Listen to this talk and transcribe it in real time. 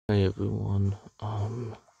Hey everyone,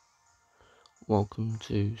 welcome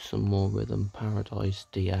to some more Rhythm Paradise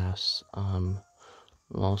DS.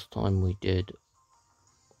 Last time we did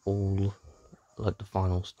all, like the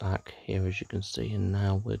final stack here as you can see, and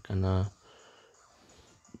now we're gonna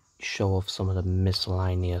show off some of the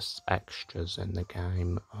miscellaneous extras in the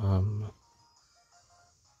game.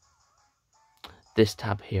 This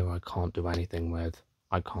tab here I can't do anything with,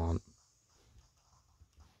 I can't.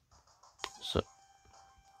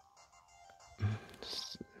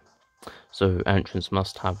 So entrants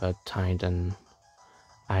must have attained an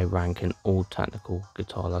A rank in all technical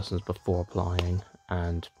guitar lessons before applying,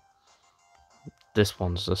 and this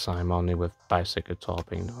one's the same, only with basic guitar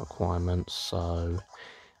being the requirement, so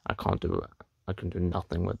I can't do it. I can do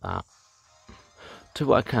nothing with that. To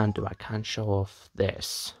what I can do, I can show off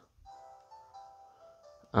this.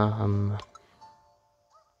 So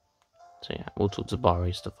yeah, we'll talk to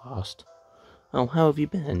Barista first. Oh, how have you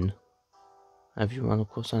been? Have you run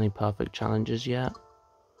across any perfect challenges yet?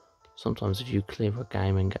 Sometimes if you clear a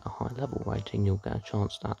game and get a high level rating, you'll get a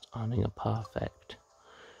chance at earning a perfect.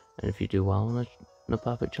 And if you do well on a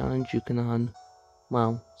perfect challenge, you can earn,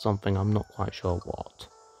 well, something, I'm not quite sure what.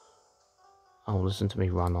 Oh, listen to me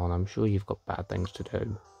run on, I'm sure you've got bad things to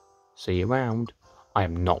do. See you round. I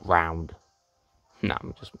am not round. Nah,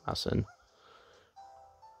 I'm just messing.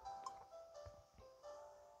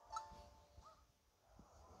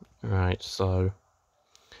 Alright, so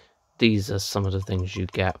these are some of the things you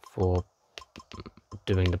get for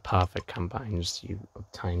doing the perfect campaigns. You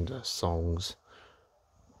obtain the songs,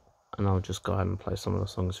 and I'll just go ahead and play some of the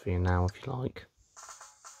songs for you now if you like.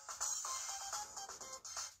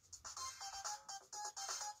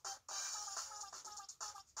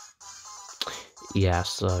 Yeah,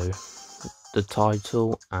 so the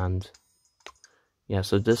title and yeah,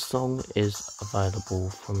 so this song is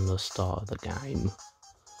available from the start of the game.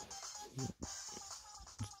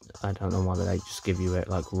 I don't know whether they just give you it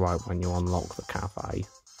like right when you unlock the cafe.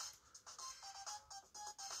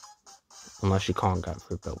 Unless you can't get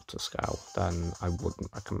through build to scale, then I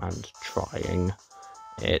wouldn't recommend trying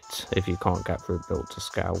it if you can't get through build to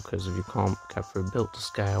scale, because if you can't get through build to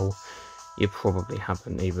scale, you probably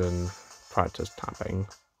haven't even practiced tapping.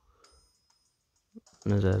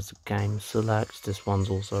 And there's game select. This one's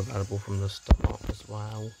also available from the start as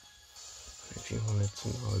well. If you wanted to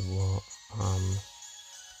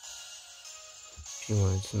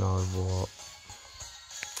know what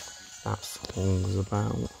that song's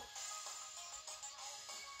about.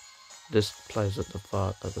 This plays at the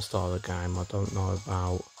start of the game. I don't know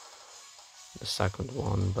about the second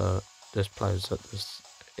one, but this plays at this.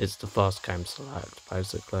 It's the first game select,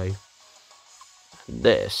 basically. And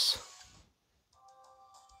this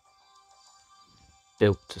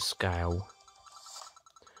built to scale.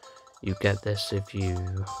 You get this if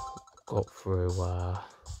you got through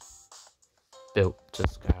built to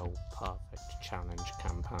scale perfect challenge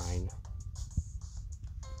campaign.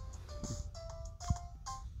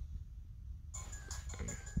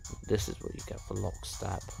 This is what you get for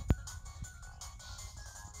lockstep.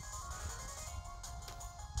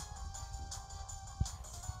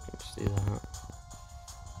 You can see that.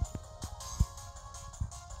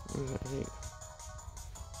 Right.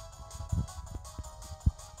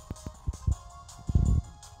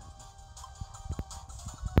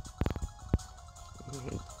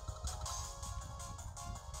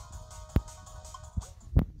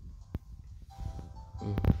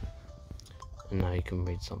 And now you can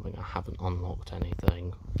read something. I haven't unlocked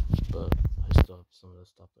anything, but I still have some of the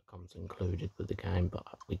stuff that comes included with the game, but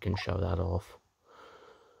we can show that off.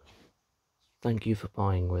 Thank you for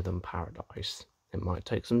buying Rhythm Paradise. It might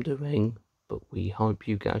take some doing, but we hope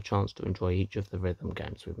you get a chance to enjoy each of the rhythm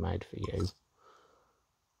games we've made for you.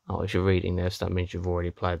 Oh, if you're reading this, that means you've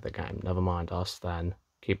already played the game. Never mind us then.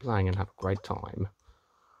 Keep playing and have a great time.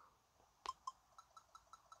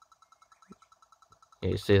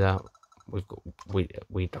 Yeah, you see that?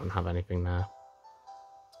 We don't have anything there.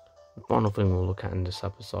 The final thing we'll look at in this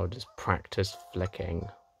episode is practice flicking.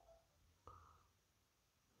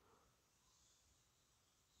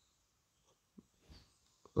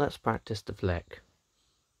 Let's practice the flick.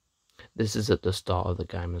 This is at the start of the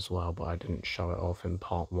game as well, but I didn't show it off in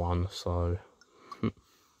part 1, so...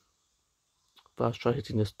 First try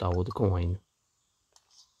hitting the star with a coin.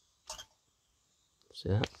 See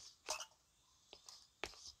that?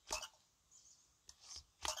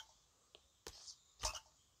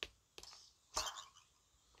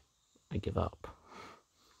 I give up.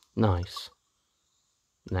 Nice.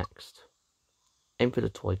 Next. Aim for the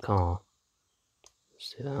toy car.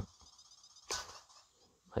 See that?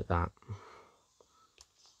 Like that.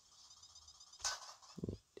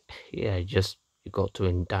 yeah, you got to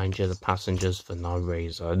endanger the passengers for no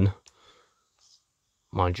reason.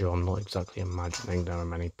 Mind you, I'm not exactly imagining there are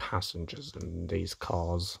many passengers in these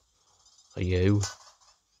cars. Are you?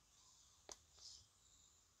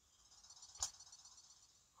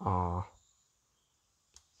 Ah,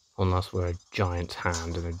 unless we're a giant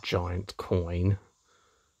hand and a giant coin.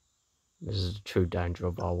 This is the true danger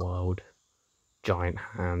of our world. Giant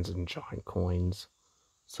hands and giant coins.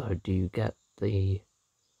 So did you get the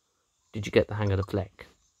hang of the flick?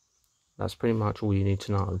 That's pretty much all you need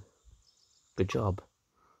to know. Good job.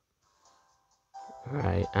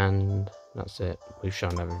 Alright, and that's it. We've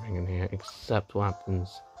shown everything in here except what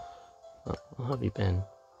happens. How have you been?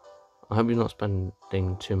 I hope you're not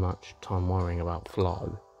spending too much time worrying about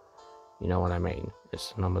flow. You know what I mean?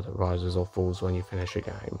 It's the number that rises or falls when you finish a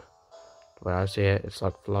game. The way I see it, it's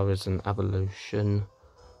like flow is an evolution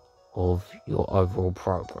of your overall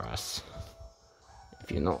progress.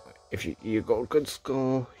 If you got a good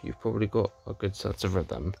score, you've probably got a good sense of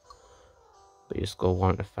rhythm. But your score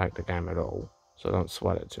won't affect the game at all, so don't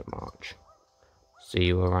sweat it too much. See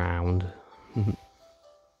you around.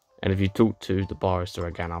 And if you talk to the barrister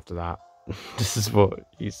again after that, this is what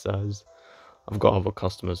he says. I've got other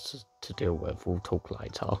customers to deal with, we'll talk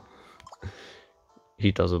later.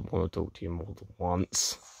 He doesn't want to talk to you more than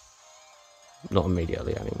once. Not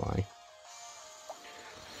immediately, anyway.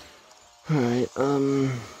 Alright,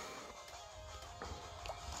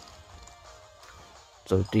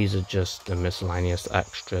 so these are just the miscellaneous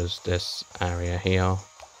extras, this area here.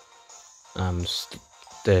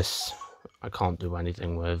 This I can't do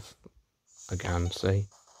anything with. Again, see?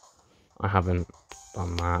 I haven't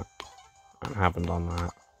done that. I haven't done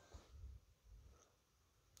that.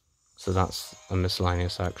 So that's a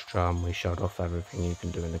miscellaneous extra, and we showed off everything you can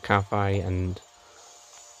do in the cafe, and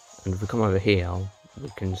if we come over here, we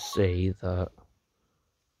can see that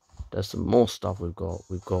there's some more stuff we've got.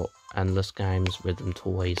 We've got endless games, rhythm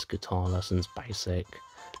toys, guitar lessons, basic,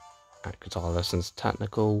 guitar lessons,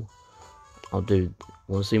 technical. Want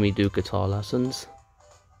to see me do guitar lessons?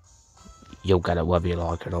 You'll get it whether you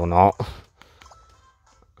like it or not.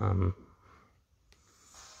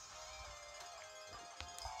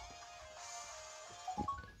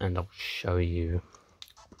 And I'll show you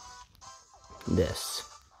this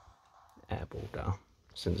airboarder,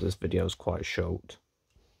 since this video is quite short.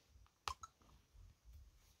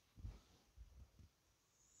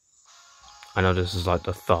 I know this is like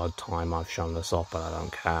the third time I've shown this off, but I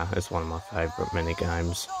don't care. It's one of my favourite mini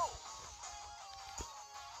games.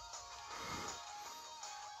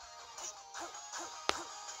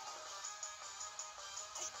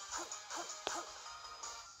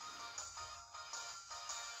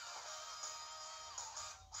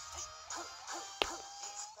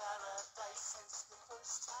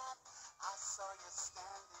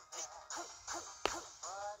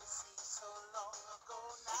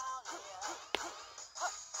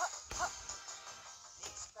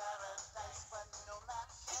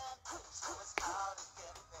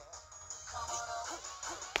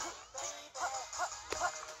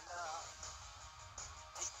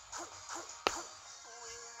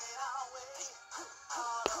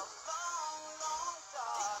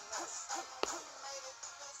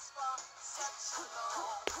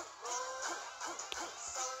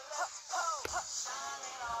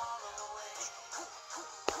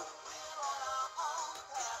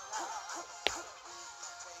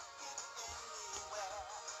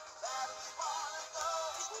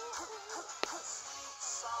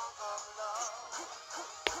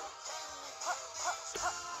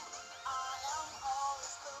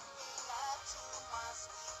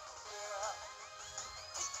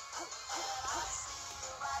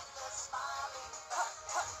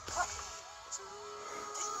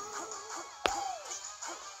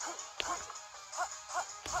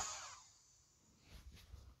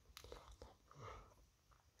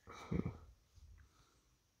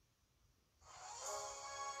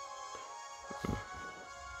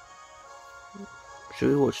 Should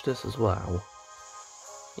we watch this as well?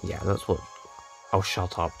 Yeah, that's what... I'll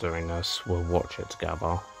shut up during this, we'll watch it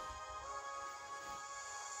together.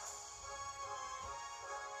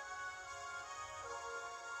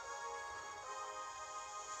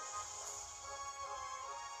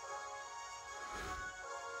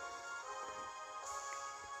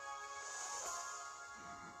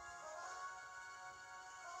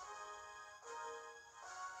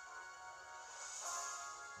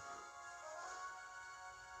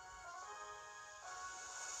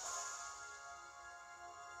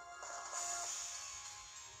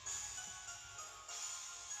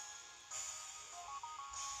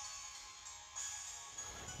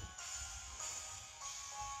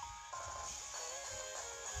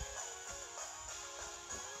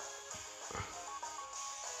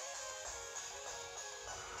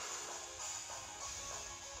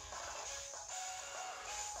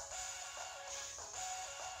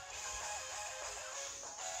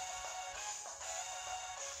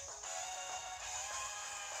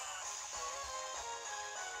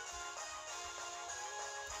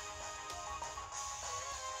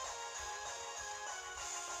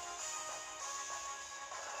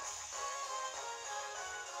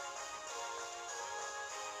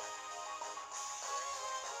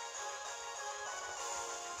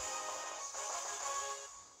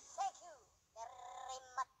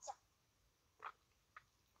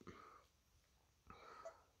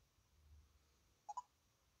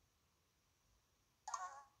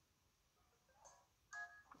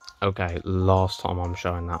 Okay, last time I'm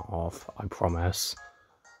showing that off, I promise.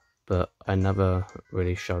 But I never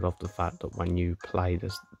really showed off the fact that when you play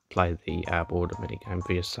the airborder minigame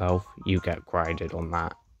for yourself, you get graded on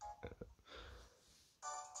that.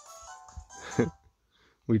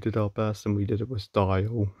 We did our best and we did it with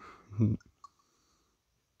style.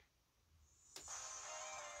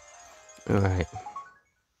 Alright.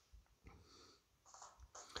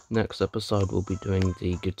 Next episode we'll be doing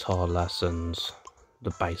the guitar lessons,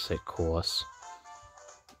 the basic course,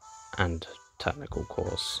 and technical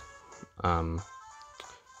course.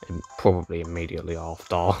 Probably immediately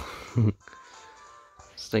after. So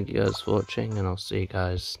thank you guys for watching, and I'll see you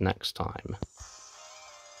guys next time.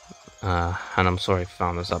 And I'm sorry if you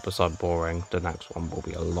found this episode boring. The next one will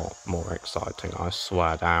be a lot more exciting, I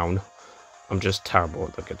swear down. I'm just terrible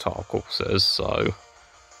at the guitar courses, so...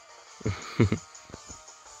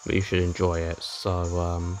 but you should enjoy it.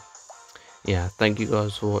 So, yeah, thank you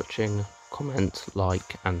guys for watching. Comment,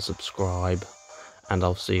 like, and subscribe. And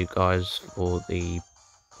I'll see you guys for the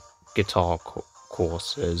guitar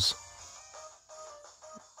courses.